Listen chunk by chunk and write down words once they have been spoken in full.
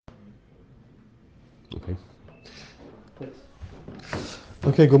Okay.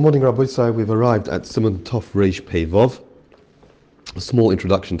 Okay, good morning, Rabbi Sai. We've arrived at Siman Tov Reish Pei Vov. A small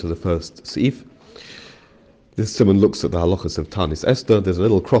introduction to the first Seif. This Siman looks at the halachas of Tanis Esther. There's a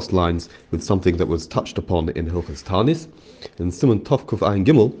little cross lines with something that was touched upon in Hilchas Tanis. In Siman Tov Kuf Ayin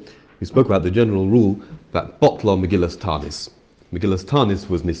Gimel, we spoke about the general rule that Botla Megillas Tanis. Megillas Tanis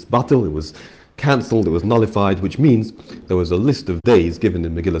was misbatel, it was cancelled, it was nullified, which means there was a list of days given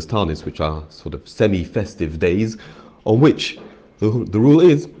in Megillas Tanis, which are sort of semi-festive days, on which the rule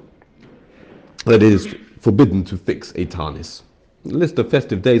is that it is forbidden to fix a Tanis. A list of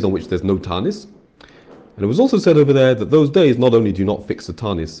festive days on which there's no Tanis. And it was also said over there that those days, not only do you not fix a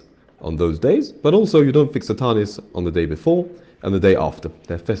Tanis on those days, but also you don't fix a Tanis on the day before and the day after.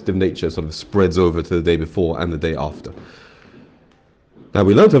 Their festive nature sort of spreads over to the day before and the day after. Now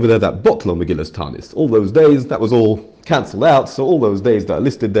we learnt over there that Botla Megillas Tanis, all those days, that was all cancelled out, so all those days that are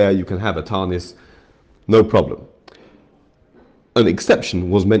listed there, you can have a Tanis, no problem. An exception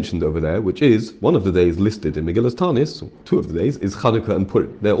was mentioned over there, which is one of the days listed in Megillas Tanis, two of the days, is Chanukah and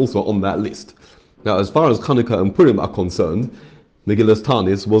Purim. They're also on that list. Now, as far as Chanukah and Purim are concerned, Megillas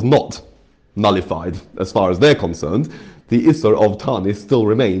Tanis was not nullified as far as they're concerned. The Issur of Tanis still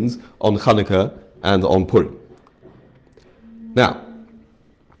remains on Chanukah and on Purim. Now,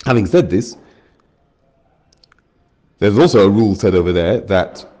 having said this, there's also a rule said over there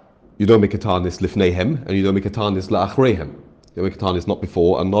that you don't make a Tanis lifneihem and you don't make a Tanis la'achreihem. You make a Tanis not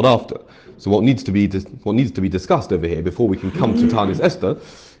before and not after. So what needs to be discussed over here before we can come to Tanis Esther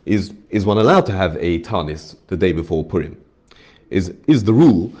is one allowed to have a Tanis the day before Purim? Is the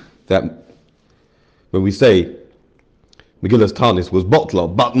rule that when we say Megillas Tanis was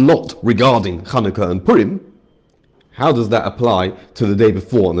Botla, but not regarding Chanukah and Purim, how does that apply to the day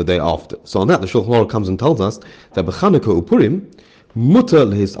before and the day after? So on that, the Shulchan Aruch comes and tells us that b'Chanukah and Purim, mutar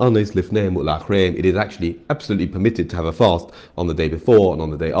lehisanes lifneihem u'la'achreihem, it is actually absolutely permitted to have a fast on the day before and on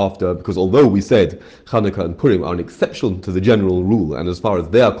the day after, because although we said Chanukah and Purim are an exception to the general rule, and as far as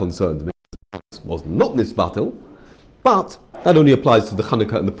they are concerned, it was not misbatel, but that only applies to the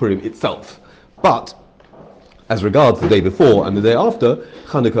Chanukah and the Purim itself. But as regards the day before and the day after,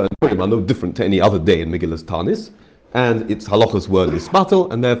 Chanukah and Purim are no different to any other day in Megillas Tanis, and its halachas were misbatel,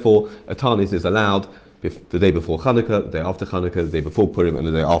 and therefore a Tanis is allowed the day before Chanukah, the day after Chanukah, the day before Purim, and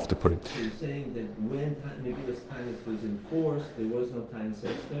the day after Purim. So you're saying that when Megillas Tanis was enforced, there was no Tanis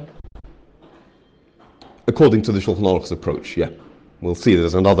Esther? According to the Shulchan Aruch's approach, yeah. We'll see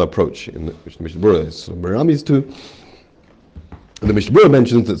there's another approach in which the Mishnah Berurah is Meramis to. The Mishnah Berurah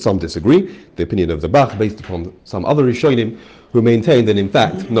mentions that some disagree, the opinion of the Bach, based upon some other Rishonim, who maintain that in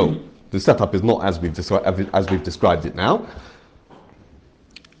fact, no, the setup is not as we've described it now.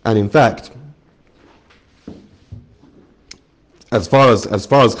 And in fact, as far as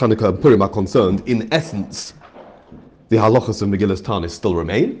Chanukah and Purim are concerned, in essence, the halachas of Megillas Tanis still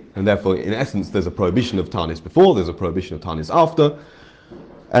remain, and therefore, in essence, there's a prohibition of Tanis before, there's a prohibition of Tanis after,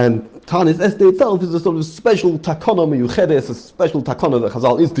 and Tanis Esther itself is a sort of special takana meyuchedes, a special takana that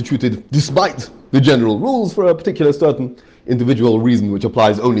Chazal instituted despite the general rules for a particular certain individual reason, which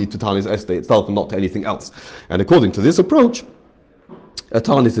applies only to Tanis Esther itself and not to anything else. And according to this approach, a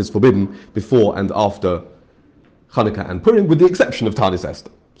Tanis is forbidden before and after Chanukah and Purim, with the exception of Tanis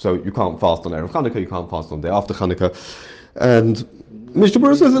Esther. So you can't fast on Erev Chanukah, you can't fast on the day after Chanukah. And Mishnah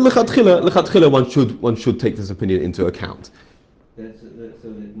Berurah says that lechatchila one should take this opinion into account. So that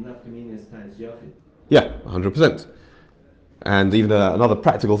nafkamina is Tanis Yachid? Yeah, 100%. And even another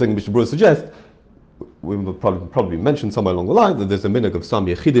practical thing Mishnah Berurah suggests, we will probably mention somewhere along the line, that there's a minhag of some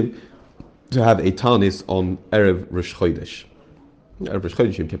Yechidim to have a Tanis on Erev Rosh Chodesh. Erev Rosh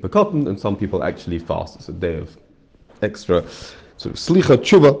Chodesh Yom Kippur Cotton, and some people actually fast. It's a day of extra sort of slicha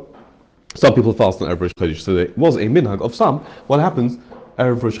tshuva. Some people fast on Erev Rosh Chodesh, so there was a minhag of some. What happens?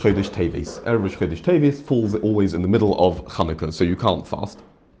 Erev Rosh Chodesh Teves. Erev Rosh Chodesh Teves falls always in the middle of Chanukah, so you can't fast.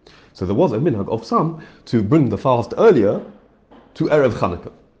 So there was a minhag of some to bring the fast earlier to Erev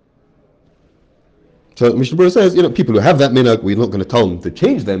Chanukah. So Mishnah Berurah says, people who have that minhag, we're not going to tell them to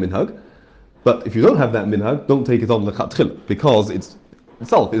change their minhag, but if you don't have that minhag, don't take it on lechatchila, because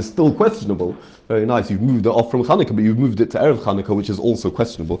itself is still questionable. Very nice, you've moved it off from Chanukah, but you've moved it to Erev Chanukah, which is also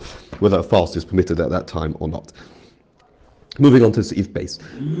questionable whether a fast is permitted at that time or not. Moving on to Seif Base.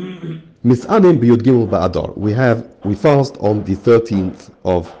 Mis'anim b'yud gimel ba'adar. We fast on the 13th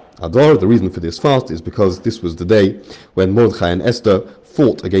of Adar. The reason for this fast is because this was the day when Mordechai and Esther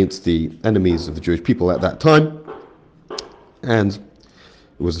fought against the enemies of the Jewish people at that time, and it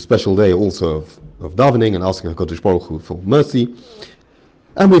was a special day also of davening and asking HaKadosh Baruch Hu for mercy.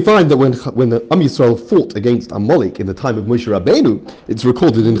 And we find that when the Am Yisrael fought against Amalek in the time of Moshe Rabbeinu, it's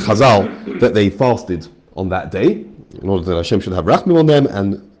recorded in Chazal that they fasted on that day, in order that Hashem should have rachmim on them,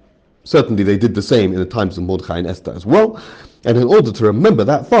 and certainly they did the same in the times of Mordechai and Esther as well. And in order to remember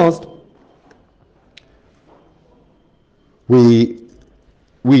that fast, we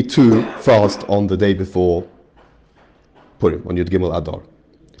too fast on the day before Purim, on Yud Gimel Adar.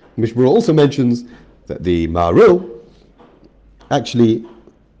 Mishmur also mentions that the Ma'aril actually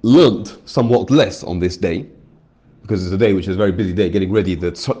learnt somewhat less on this day, because it's a day which is a very busy day, getting ready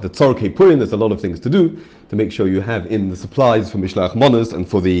the Tzorkei Purim. There's a lot of things to do to make sure you have in the supplies for Mishlach Manos and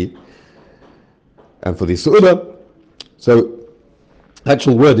for the Su'udah. So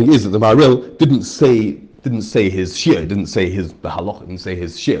actual wording is that the Ma'aril didn't say his shir, didn't say his halach, didn't say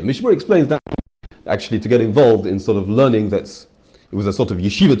his shir. Mishmur explains that actually to get involved in sort of learning it was a sort of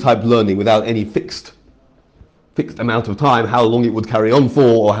yeshiva type learning without any fixed amount of time, how long it would carry on for,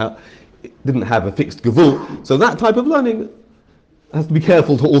 or how it didn't have a fixed gavul. So that type of learning has to be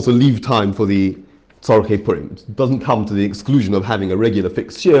careful to also leave time for the Tzorkei Purim. It doesn't come to the exclusion of having a regular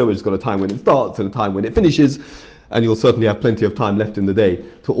fixed shir, which has got a time when it starts and a time when it finishes, and you'll certainly have plenty of time left in the day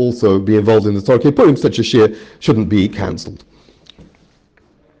to also be involved in the Tzorkei Purim. Such a shir shouldn't be cancelled.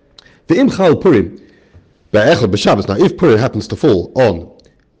 The Imchal Purim, Be'echad B'Shabbos. Now, if Purim happens to fall on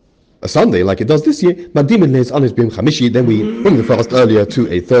a Sunday, like it does this year, then we bring the fast earlier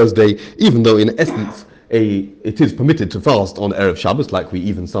to a Thursday, even though in essence it is permitted to fast on Erev Shabbos, like we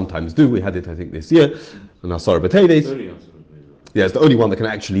even sometimes do. We had it, I think, this year on Asara B'Teves. Yeah, it's the only one that can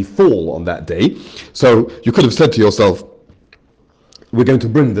actually fall on that day. So you could have said to yourself, we're going to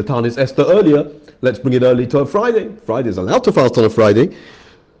bring the Tanis Esther earlier, let's bring it early to a Friday. Friday is allowed to fast on a Friday.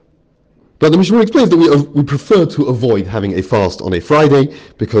 But the Mishnah explains that we prefer to avoid having a fast on a Friday,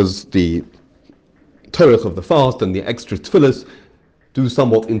 because the Torah of the fast and the extra tefillas do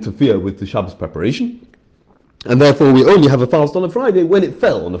somewhat interfere with the Shabbos preparation. And therefore we only have a fast on a Friday when it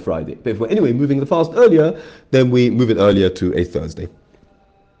fell on a Friday. But if we're anyway moving the fast earlier, then we move it earlier to a Thursday.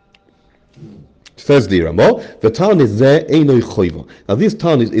 Says the Ramah, the Tanis zeh einoi choiva. Now this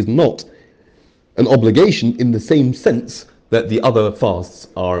Tanis is not an obligation in the same sense that the other fasts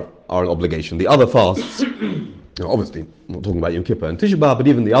are an obligation. The other fasts, obviously, I'm not talking about Yom Kippur and Tisha B'Av, but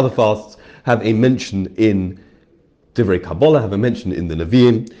even the other fasts have a mention in Divrei Kabbalah, have a mention in the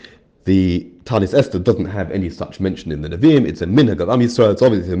Nevi'im. The Tanis Esther doesn't have any such mention in the Nevi'im. It's a minhag of Am Yisrael. It's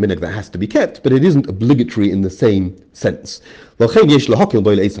obviously a minhag that has to be kept, but it isn't obligatory in the same sense. And therefore,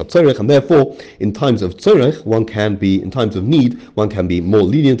 in times of tzorech, in times of need, one can be more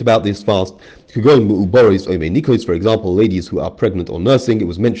lenient about this fast. For example, ladies who are pregnant or nursing. It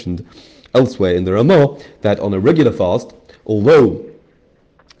was mentioned elsewhere in the Ramah that on a regular fast, although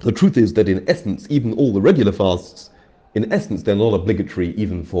the truth is that in essence, even all the regular fasts, in essence, they're not obligatory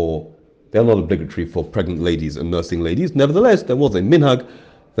for pregnant ladies and nursing ladies. Nevertheless, there was a minhag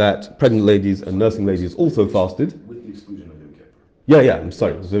that pregnant ladies and nursing ladies also fasted. With the exclusion of Yom Kippur. Yeah, I'm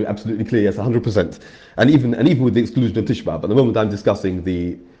sorry. It was absolutely clear, yes, 100%. And even with the exclusion of Tisha B'Av. But at the moment I'm discussing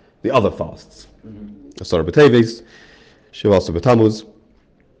the other fasts. Asara B'Teves, Shiva Asar B'Tammuz,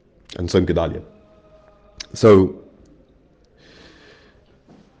 and Tzom Gedalia. So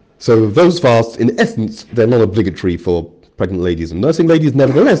those fasts, in essence, they're not obligatory for pregnant ladies and nursing ladies.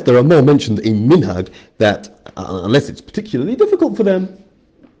 Nevertheless, there are more mentioned in minhag that unless it's particularly difficult for them,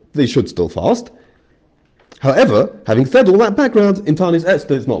 they should still fast. However, having said all that background, in Tanis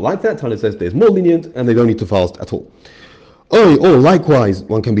Esther it's not like that. Tanis Esther is more lenient and they don't need to fast at all. Or likewise,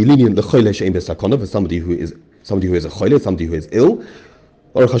 one can be lenient for somebody who is a choyle, somebody who is ill.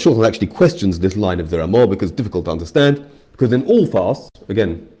 Orach Chaim actually questions this line of the Ramah because it's difficult to understand. Because in all fasts,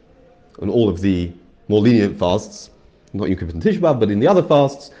 again, in all of the more lenient fasts, not Yom Kippur and Tisha B'Av, but in the other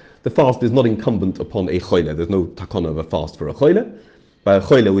fasts, the fast is not incumbent upon a choyle. There's no takana of a fast for a choyle. By a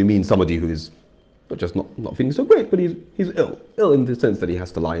choyle we mean somebody who is not feeling so great, but he's ill. Ill in the sense that he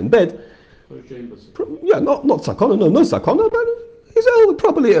has to lie in bed. Yeah, not sakana, no sakana, but he's ill,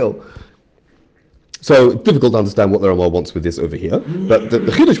 properly ill. So it's difficult to understand what the Ramah wants with this over here. But the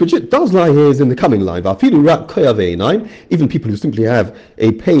chiddush which it does lie here is in the coming line. Even people who simply have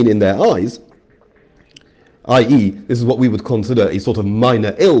a pain in their eyes, i.e., this is what we would consider a sort of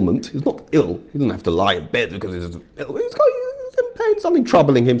minor ailment. He's not ill. He doesn't have to lie in bed because he's ill. He's in pain, something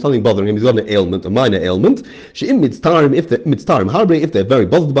troubling him, something bothering him. He's got an ailment, a minor ailment. If they're very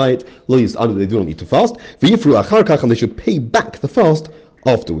bothered by it, they do not need to fast. And they should pay back the fast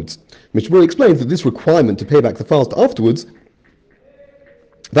afterwards. Mishmur explains that this requirement to pay back the fast afterwards,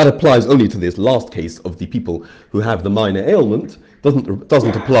 that applies only to this last case of the people who have the minor ailment.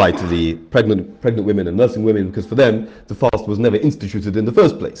 Doesn't apply to the pregnant women and nursing women, because for them the fast was never instituted in the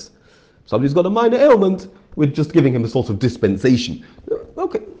first place. Somebody's got a minor ailment, we're just giving him a sort of dispensation.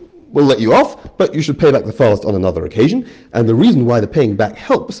 Okay, we'll let you off, but you should pay back the fast on another occasion. And the reason why the paying back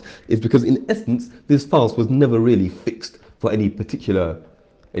helps is because, in essence, this fast was never really fixed for any particular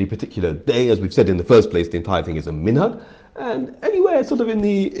day. As we've said in the first place, the entire thing is a minhag, and anywhere sort of in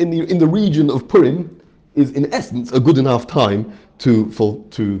the region of Purim is, in essence, a good enough time to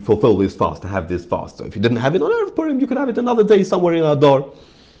fulfill this fast, to have this fast. So if you didn't have it on Erev Purim, you could have it another day somewhere in Adar.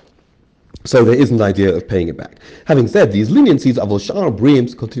 So there isn't the idea of paying it back. Having said these leniencies, Avol Sha'ar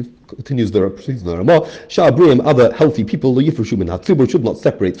Briim, continues the Ramah, Sha'ar Briim, other healthy people, should not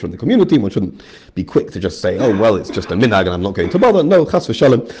separate from the community. One shouldn't be quick to just say, oh, well, it's just a minhag and I'm not going to bother. No, chas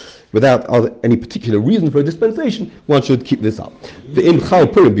v'shalom, without any particular reason for a dispensation, one should keep this up.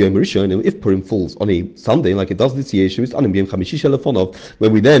 If Purim falls on a Sunday, like it does this year,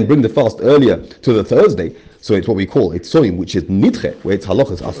 when we then bring the fast earlier to the Thursday, so it's what we call a tzoim, which is nidche, where its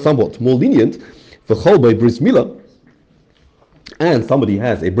halachas are somewhat more lenient, v'chol by bris milah, and somebody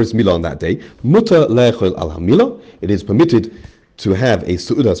has a bris milah on that day, mutar le'echol al hamilah, it is permitted to have a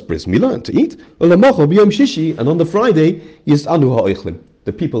su'udas bris milah and to eat, u'lamacho b'yom shishi, and on the Friday, yis'anu ha'oichlim.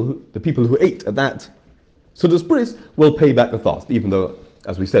 The people who ate at that su'udas bris will pay back the fast, even though,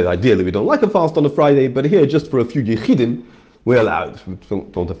 as we said, ideally we don't like a fast on a Friday, but here, just for a few yechidim, we're allowed. We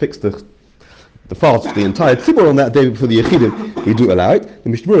don't want to fix the fast for the entire tzibur on that day, but for the yechidim, we do allow it. The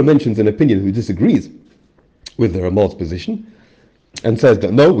Mishnah mentions an opinion who disagrees with the Ramah's position, and says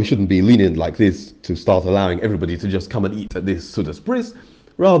that no, we shouldn't be lenient like this to start allowing everybody to just come and eat at this sudas bris.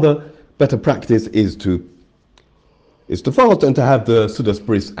 Rather, better practice is to fast and to have the sudas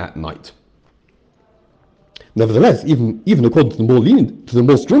bris at night. Nevertheless, even according to the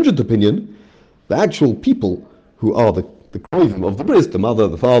more stringent opinion, the actual people who are the kroivim of the bris, the mother,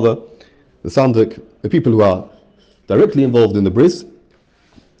 the father, the sandik, the people who are directly involved in the bris,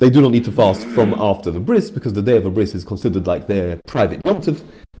 they do not need to fast from after the bris, because the day of a bris is considered like their private yomtiv,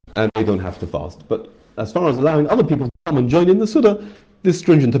 and they don't have to fast. But as far as allowing other people to come and join in the Suda, this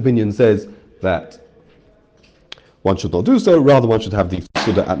stringent opinion says that one should not do so, rather one should have the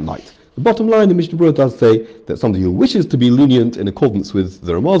Suda at night. The bottom line, the Mishnah Berurah does say that somebody who wishes to be lenient in accordance with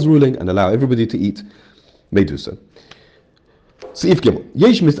the Ramah's ruling and allow everybody to eat, may do so. Seif Gimel.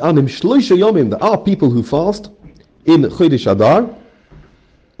 Yesh mis'anim shloisha yomim. There are people who fast in Chodesh Adar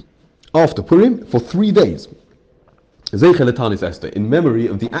after Purim for 3 days. Zeichel Tanis Esther, in memory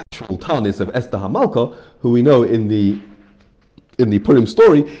of the actual Tanis of Esther Hamalka, who we know in the Purim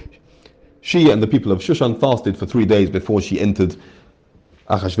story, she and the people of Shushan fasted for 3 days before she entered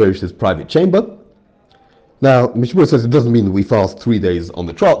Achashverosh's private chamber. Now, Mishnah says it doesn't mean that we fast 3 days on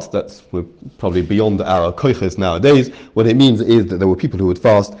the trot. We're probably beyond our koiches nowadays. What it means is that there were people who would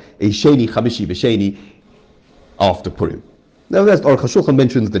fast a sheni, chamishi, b'sheni after Purim. Nevertheless, Orach Chaim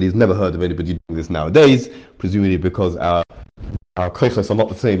mentions that he's never heard of anybody doing this nowadays, presumably because our koiches are not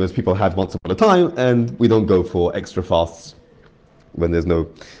the same as people had once upon a time, and we don't go for extra fasts when there's no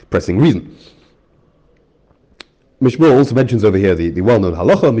pressing reason. Mishnah also mentions over here the well-known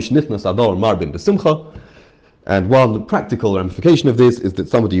halacha, Mishnichnas Adar Marbin B'Simcha. And one practical ramification of this is that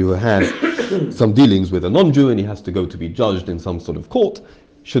somebody who has some dealings with a non-Jew and he has to go to be judged in some sort of court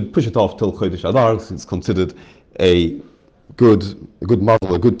should push it off till Chodesh Adar, since it's considered a good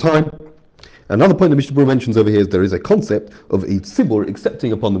model, a good time. Another point that Mishnah Berurah mentions over here is there is a concept of a tzibur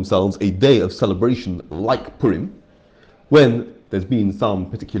accepting upon themselves a day of celebration like Purim, when there's been some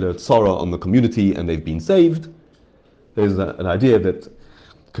particular tzara on the community and they've been saved. There's an idea that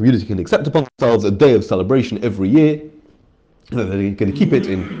community can accept upon themselves a day of celebration every year, and they're going to keep it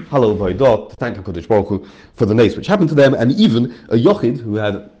in Halal V'Aidah to thank HaKadosh Baruch Hu for the nace which happened to them, and even a Yochid who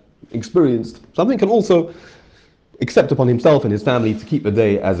had experienced something can also accept upon himself and his family to keep a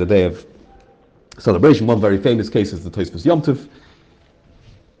day as a day of celebration. One very famous case is the Tosfos Yom Tov.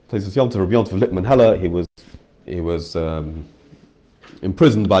 Tosfos Yom Tov, Rabbi Yom Tov Lippman Heller, he was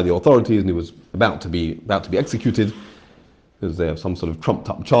imprisoned by the authorities and he was about to be executed, because they have some sort of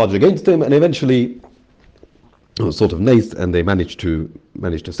trumped-up charge against him, and eventually it was sort of naced, and they managed to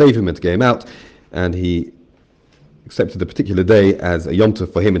save him and to get him out, and he accepted a particular day as a Yom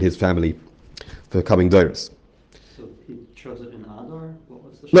Tov for him and his family for the coming Doros. So he chose it in Adar? What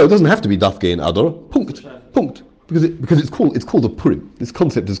was the No, it doesn't have to be Dafke in Adar. Punkt. Because it's called a Purim. This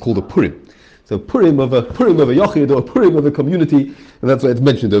concept is called a Purim. So Purim of a Yochid or a Purim of a community, and that's why it's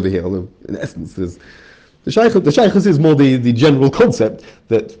mentioned over here. Although in essence, there's the Shaykhus is more the general concept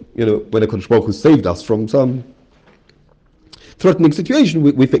that, when a Kodesh Baruch Hu saved us from some threatening situation,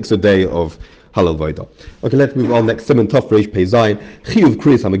 we fix a day of Halal Vaida. Okay, let's move on. Next, Simon Tov Reish Pei Zayin. Chiyuv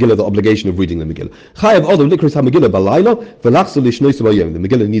Kriyas HaMegillah, the obligation of reading the Megillah. Chayav Adam Likris HaMegillah Balayla, V'lachzor Lishnoisa Bayom. The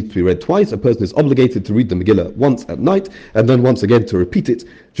Megillah needs to be read twice. A person is obligated to read the Megillah once at night, and then once again to repeat it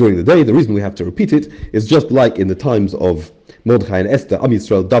during the day. The reason we have to repeat it is just like in the times of Mordechai and Esther, Am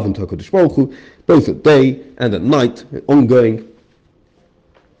Yisrael daven to HaKadosh Baruch Hu, both at day and at night, ongoing,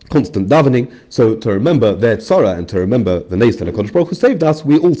 constant davening. So to remember their tzara and to remember the nays that HaKadosh Baruch Hu saved us,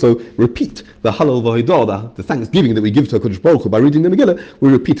 we also repeat the halal v'hodah, the thanksgiving that we give to HaKadosh Baruch Hu by reading the Megillah. We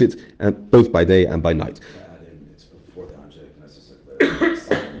repeat it both by day and by night. And it's before the angelic necessary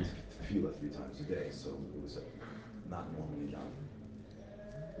silent tefillah 3 times a day, so it was not normally done.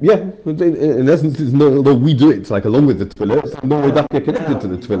 Yeah, in essence, although we do it like along with the tefillah, it's no way that we're connected to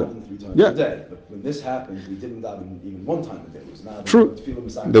the tefillah. 3 times Yeah. a day. But when this happened, we didn't daven even 1 time a day. It was not True.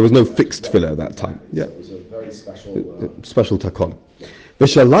 There was no fixed tefillah at that time. Yeah. So it was a very special. Special takon. So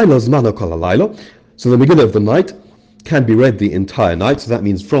the Megillah of the night can be read the entire night. So that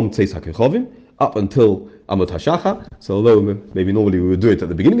means from Tzeis HaKechovim up until Amot HaShachar. So although maybe normally we would do it at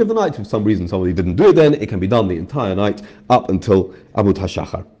the beginning of the night, if for some reason somebody didn't do it then, it can be done the entire night up until Amot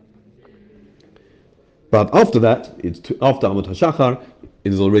HaShachar. But after that, after Amot HaShachar,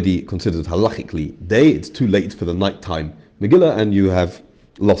 it is already considered halachically day. It's too late for the nighttime Megillah, and you have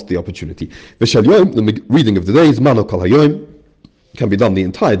lost the opportunity. V'shal yom, the reading of the day is Mano Kol HaYom, can be done the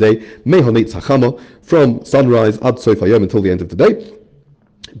entire day, Mehonetz HaChama, from sunrise ad Sof HaYom until the end of the day.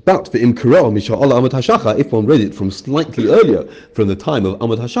 But v'im karo misha'ala Amot HaShachar, if one read it from slightly earlier, from the time of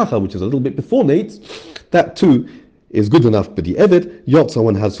Amot HaShachar, which is a little bit before Nates, that too is good enough. But the Eved, Yotza,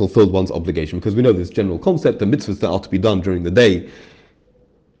 one has fulfilled one's obligation, because we know this general concept, the mitzvahs that are to be done during the day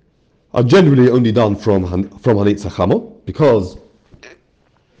are generally only done from Hanetz HaChama, because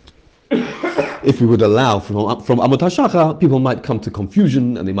if we would allow from Amot HaShachar, people might come to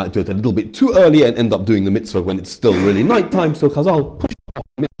confusion and they might do it a little bit too early and end up doing the mitzvah when it's still really nighttime. So Chazal pushed the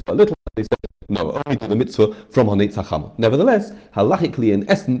mitzvah a little, and they said, no, only do the mitzvah from Hanetz HaChama. Nevertheless, halachically, in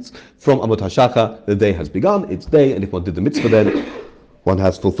essence, from Amot HaShachar, the day has begun, it's day, and if one did the mitzvah then, one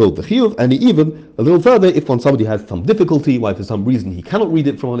has fulfilled the chiyuv. And even a little further, if somebody has some difficulty, why for some reason he cannot read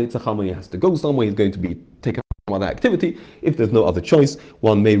it from Hanetz HaChama, he has to go somewhere, he's going to be taken from other activity. If there's no other choice,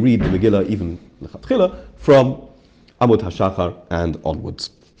 one may read the Megillah even from Amot HaShachar and onwards.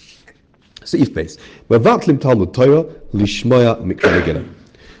 Seif base. Mevatlim Talmud Torah lishmoya mikra Megillah.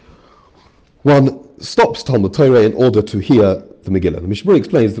 One stops Talmud Torah in order to hear the Megillah. The Mishmur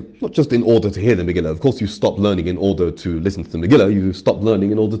explains that not just in order to hear the Megillah. Of course, you stop learning in order to listen to the Megillah. You stop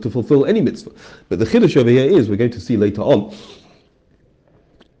learning in order to fulfill any mitzvah. But the chiddush over here is, we're going to see later on,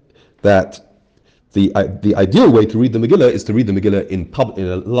 that the ideal way to read the Megillah is to read the Megillah in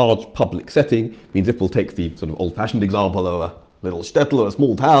a large public setting. Means if we'll take the sort of old-fashioned example of a little shtetl or a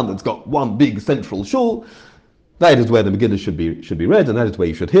small town that's got one big central shul, that is where the Megillah should be read, and that is where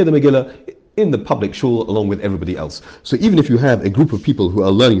you should hear the Megillah, in the public shul along with everybody else. So even if you have a group of people who are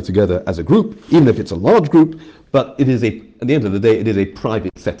learning together as a group, even if it's a large group, but it is at the end of the day, it is a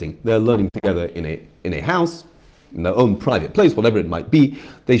private setting. They're learning together in a house, in their own private place, whatever it might be.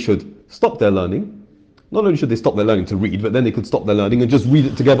 They should stop their learning. Not only should they stop their learning to read, but then they could stop their learning and just read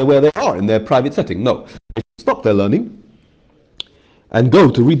it together where they are in their private setting. No, they should stop their learning and go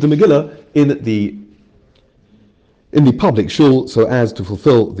to read the Megillah in the public shul, so as to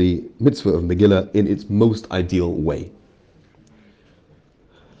fulfill the mitzvah of Megillah in its most ideal way.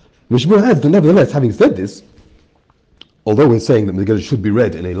 Mishmur adds that nevertheless, having said this, although we're saying that Megillah should be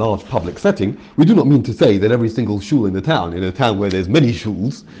read in a large public setting, we do not mean to say that every single shul in a town where there's many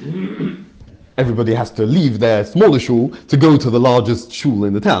shuls, everybody has to leave their smaller shul to go to the largest shul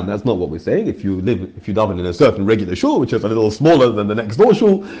in the town. That's not what we're saying. If you daven in a certain regular shul, which is a little smaller than the next door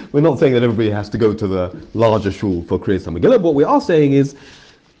shul, we're not saying that everybody has to go to the larger shul for Kriyas HaMegillah. What we are saying is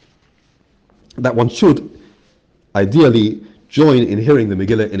that one should ideally join in hearing the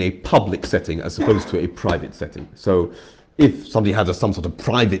Megillah in a public setting as opposed to a private setting. So if somebody has some sort of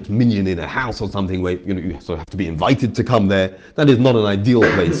private minyan in a house or something where you sort of have to be invited to come there, that is not an ideal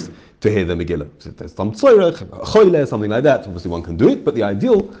place to hear the Megillah. So if there's some tzorech, a choyle, something like that, obviously one can do it, but the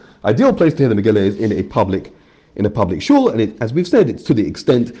ideal place to hear the Megillah is in a public shul, and as we've said, it's to the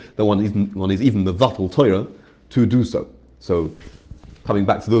extent that one is even the vatal Torah to do so. So coming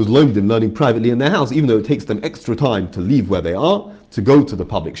back to those lomdim learning privately in their house, even though it takes them extra time to leave where they are, to go to the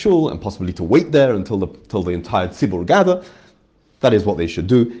public shul and possibly to wait there until the entire tzibur gather, that is what they should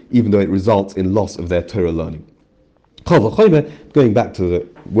do, even though it results in loss of their Torah learning. Going back to the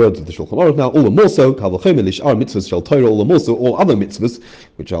words of the Shulchan Aruch now, all the more so, all the more so, all other mitzvahs,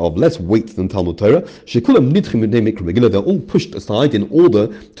 which are of less weight than Talmud Torah, they're all pushed aside in order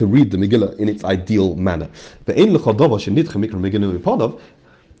to read the Megillah in its ideal manner.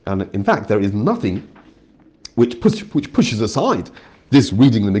 And in fact, there is nothing which pushes aside this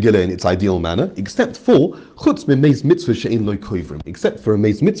reading the Megillah in its ideal manner, except for except for a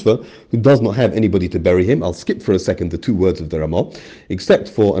meis mitzvah who does not have anybody to bury him. I'll skip for a second the two words of the Ramah. Except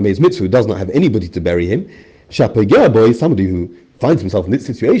for a meis mitzvah who does not have anybody to bury him, boy, somebody who finds himself in this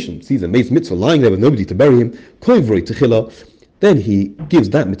situation, sees a meis mitzvah lying there with nobody to bury him, then he gives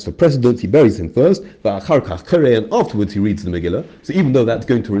that mitzvah precedence, he buries him first, and afterwards he reads the Megillah. So even though that's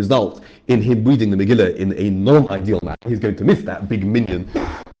going to result in him reading the Megillah in a non-ideal manner, he's going to miss that big minyan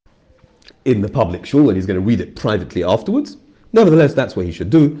in the public shul, and he's going to read it privately afterwards. Nevertheless, that's what he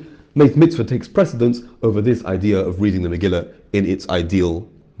should do. Meis mitzvah takes precedence over this idea of reading the Megillah in its ideal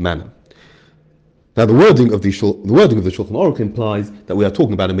manner. Now the wording of the Shulchan Aruch implies that we are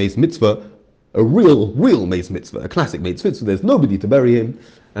talking about a meis mitzvah, a real meis mitzvah, a classic meis mitzvah. There's nobody to bury him,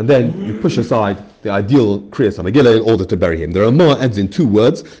 and then you push aside the ideal Kriyas HaMegillah in order to bury him. The Ramah adds in two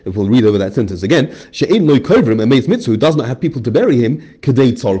words, if we'll read over that sentence again, she'ein lo kovrim, a meis mitzvah who does not have people to bury him,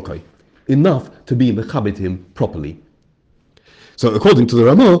 kedei tzorkoi, enough to be mechabit him properly. So according to the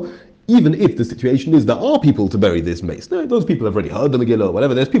Ramah, even if the situation is there are people to bury this mace, no, those people have already heard the Megillah or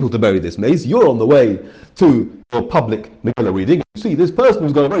whatever, there's people to bury this mace, you're on the way to your public Megillah reading, you see this person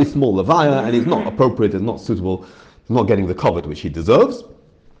who's got a very small levaya and is not appropriate, is not suitable, is not getting the covet which he deserves.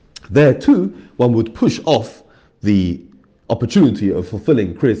 There too, one would push off the opportunity of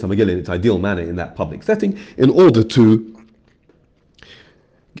fulfilling Kriyas HaMegillah in its ideal manner in that public setting in order to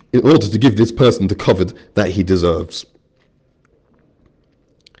give this person the covet that he deserves.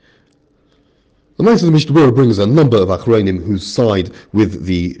 The Maaseh of the Mishnah Berurah brings a number of Achronim who side with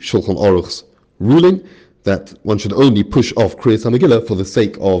the Shulchan Aruch's ruling that one should only push off Kriyas HaMegillah for the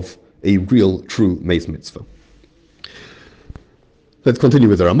sake of a real, true meis mitzvah. Let's continue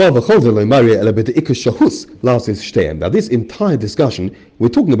with the Ramah. Now this entire discussion, we're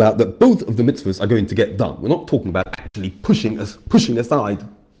talking about that both of the mitzvahs are going to get done. We're not talking about actually pushing aside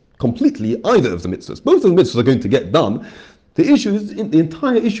completely either of the mitzvahs. Both of the mitzvahs are going to get done. The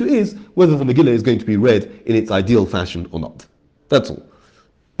entire issue is whether the Megillah is going to be read in its ideal fashion or not. That's all.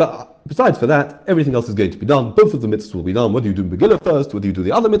 But besides for that, everything else is going to be done. Both of the mitzvahs will be done. Whether you do Megillah first, whether you do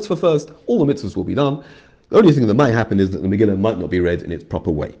the other mitzvah first, all the mitzvahs will be done. The only thing that might happen is that the Megillah might not be read in its proper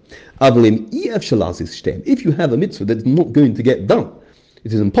way. If you have a mitzvah that's not going to get done,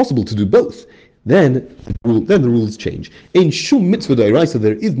 it is impossible to do both, then the rules change. In shum mitzvah d'oraisa,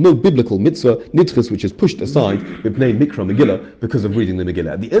 there is no biblical mitzvah nitchis which is pushed aside mipnei mikra Megillah because of reading the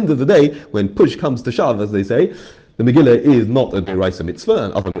Megillah. At the end of the day, when push comes to shove, as they say, the Megillah is not a d'oraisa mitzvah,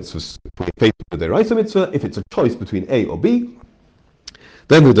 and other mitzvahs face the d'oraisa mitzvah. If it's a choice between A or B,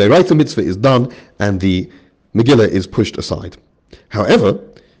 then the d'oraisa mitzvah is done and the Megillah is pushed aside. However,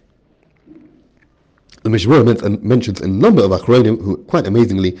 the Mishnah Berurah mentions a number of Achronim who quite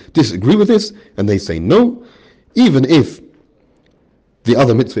amazingly disagree with this, and they say no, even if the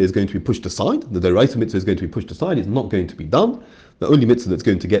other mitzvah is going to be pushed aside, the d'oraisa mitzvah is going to be pushed aside, it's not going to be done. The only mitzvah that's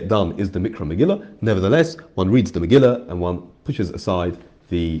going to get done is the Mikra Megillah. Nevertheless, one reads the Megillah and one pushes aside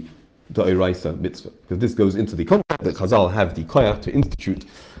the d'oraisa mitzvah, because this goes into the concept that Chazal have the koyach to institute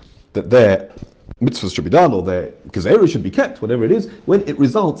that their mitzvahs should be done or their gezerah should be kept, whatever it is, when it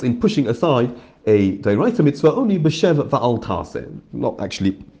results in pushing aside a d'oraisa mitzvah only b'shev va'al taseh, not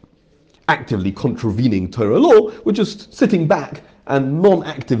actually actively contravening Torah law, we're just sitting back and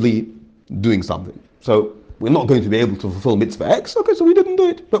non-actively doing something. So we're not going to be able to fulfill mitzvah X, okay, so we didn't do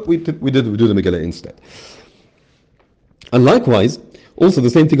it, but we do the Megillah instead. And likewise, also the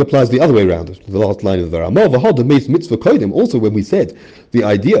same thing applies the other way around. The last line of the Ramah, the meis mitzvah kodim. Also, when we said the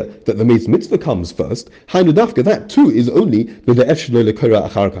idea that the meis mitzvah comes first, hainudafka, that too is only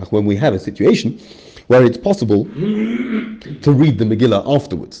when we have a situation where it's possible to read the Megillah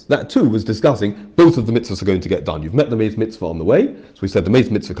afterwards. That too was discussing both of the mitzvahs are going to get done. You've met the meis mitzvah on the way, so we said the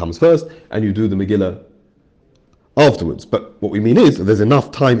meis mitzvah comes first, and you do the Megillah afterwards. But what we mean is that there's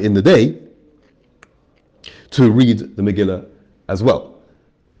enough time in the day to read the Megillah as well,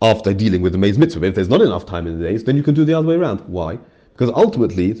 after dealing with the meis mitzvah. But if there's not enough time in the days, then you can do the other way around. Why? Because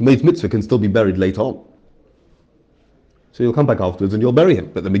ultimately, the meis mitzvah can still be buried later on. So you'll come back afterwards and you'll bury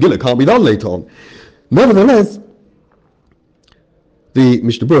him. But the Megillah can't be done later on. Nevertheless, the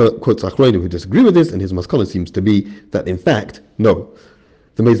Mishnah Berurah quotes Achronim who disagree with this, and his maskana seems to be that in fact, no.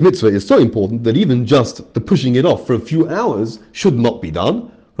 The meis mitzvah is so important that even just the pushing it off for a few hours should not be done.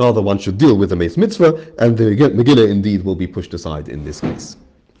 Rather, one should deal with the Meis Mitzvah, and the Megillah indeed will be pushed aside in this case.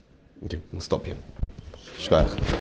 Okay, we'll stop here. Shkoyach.